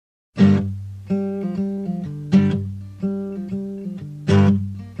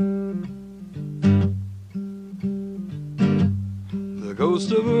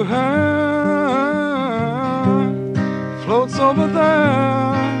ghost of her hair floats over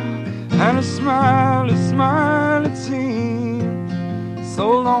there, and her smile, it seems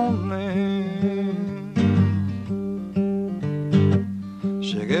so lonely.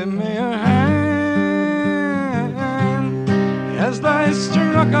 She gave me her hand as they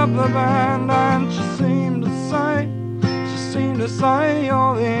struck up the band, and she seemed to say,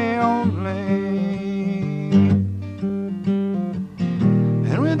 you're the only.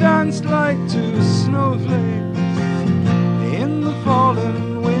 And we danced like two snowflakes in the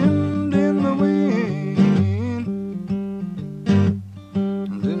falling wind, in the wind.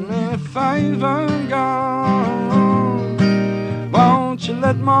 Do me a favor, girl, won't you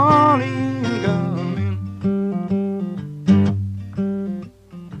let Marlene come in?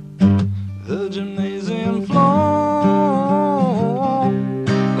 The gymnasium floor,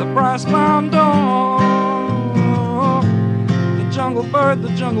 the brass-bound door, the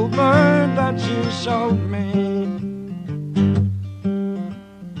jungle bird that you showed me.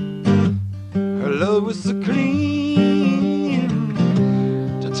 Her love was so clean,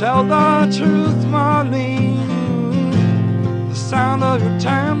 to tell the truth, Marlene, the sound of your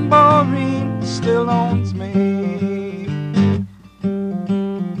tambourine still owns me.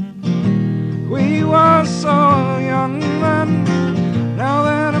 We were so young then, now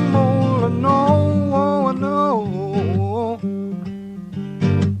that I'm old, I know,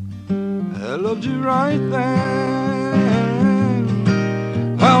 I loved you right then.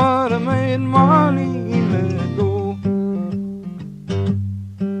 How would I made Marlene let go?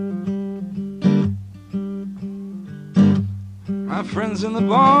 My friends in the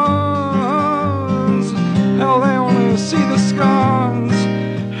bars, hell, they only see the scars,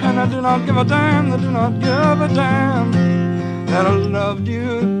 and I do not give a damn, they do not give a damn that I loved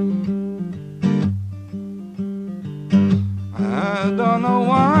you. I don't know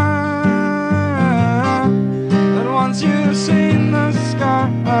why, that once you've seen the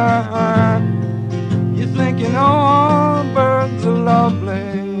sky, you think you know all birds are lovely.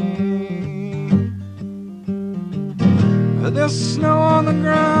 There's snow on the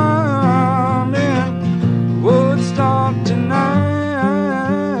ground in Woodstock tonight.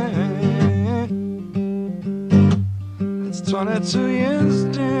 It's 22 years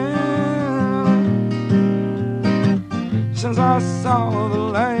down since I saw the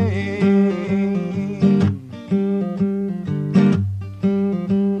light.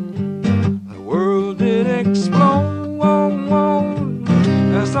 The world did explode.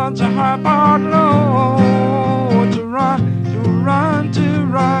 There's such a high part low. To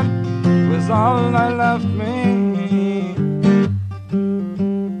run was all that left me.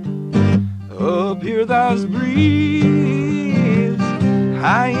 Up here there's breeze,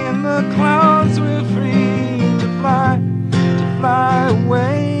 high in the clouds we're free to fly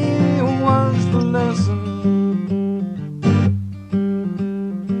away was the lesson.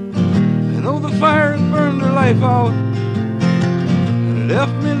 And though the fire had burned her life out and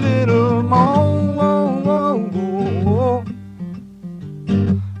left me little more,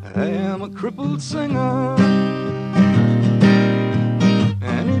 I am a crippled singer,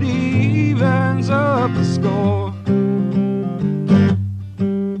 and it evens up the score.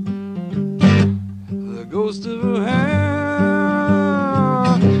 The ghost of her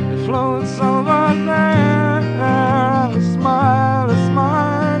hair, it floats over there, and a smile, it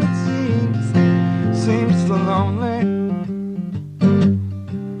seems so lonely.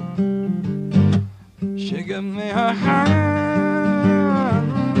 She gave me her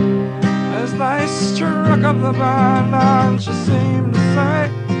hand as they struck up the band, and she seemed